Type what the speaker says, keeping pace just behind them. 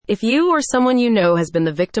If you or someone you know has been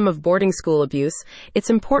the victim of boarding school abuse, it's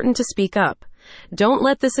important to speak up. Don't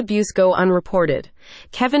let this abuse go unreported.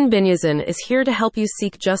 Kevin Binyazin is here to help you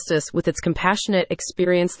seek justice with its compassionate,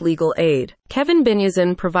 experienced legal aid. Kevin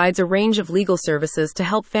Binyazin provides a range of legal services to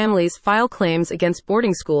help families file claims against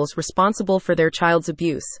boarding schools responsible for their child's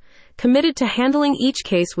abuse. Committed to handling each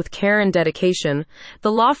case with care and dedication,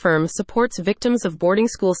 the law firm supports victims of boarding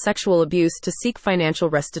school sexual abuse to seek financial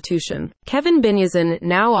restitution. Kevin Binyazin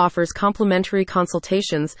now offers complimentary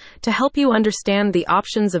consultations to help you understand the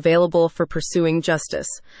options available for pursuing justice.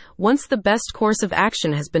 Once the best course of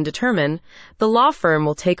action has been determined, the law firm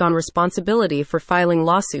will take on responsibility for filing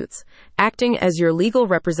lawsuits, acting as your legal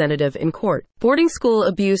representative in court. Boarding school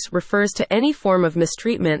abuse refers to any form of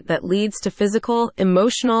mistreatment that leads to physical,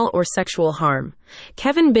 emotional, or sexual harm.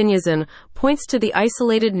 Kevin Binyazin points to the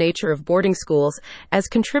isolated nature of boarding schools as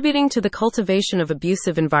contributing to the cultivation of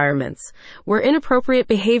abusive environments, where inappropriate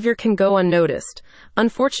behavior can go unnoticed.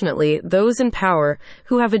 Unfortunately, those in power,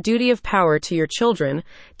 who have a duty of power to your children,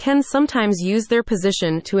 can sometimes use their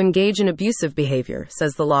position to engage in abusive behavior,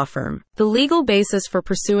 says the law firm. The legal basis for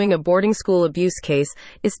pursuing a boarding school abuse case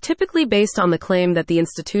is typically based on the claim that the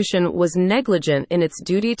institution was negligent in its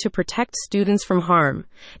duty to protect students from harm,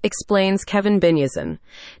 explains Kevin Binyazin.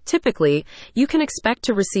 Typically, you can expect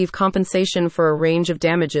to receive compensation for a range of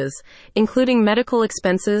damages, including medical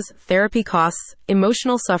expenses, therapy costs,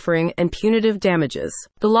 emotional suffering, and punitive damages.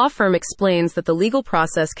 The law firm explains that the legal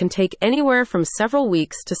process can take anywhere from several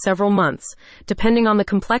weeks to several months, depending on the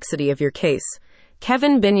complexity of your case.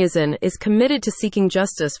 Kevin Binyazin is committed to seeking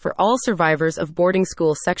justice for all survivors of boarding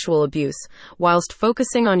school sexual abuse, whilst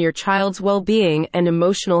focusing on your child's well-being and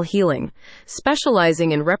emotional healing.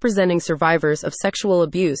 Specializing in representing survivors of sexual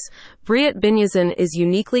abuse, Briette Binyazin is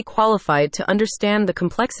uniquely qualified to understand the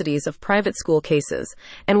complexities of private school cases,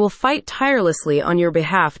 and will fight tirelessly on your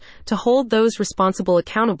behalf to hold those responsible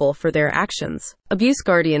accountable for their actions. Abuse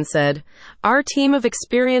Guardian said, "Our team of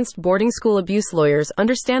experienced boarding school abuse lawyers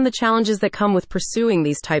understand the challenges that come with pursuing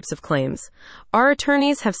these types of claims. Our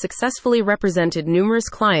attorneys have successfully represented numerous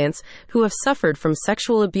clients who have suffered from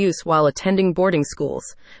sexual abuse while attending boarding schools.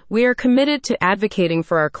 We are committed to advocating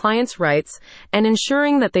for our clients' rights and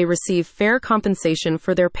ensuring that they receive fair compensation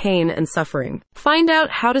for their pain and suffering." Find out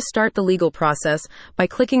how to start the legal process by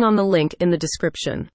clicking on the link in the description.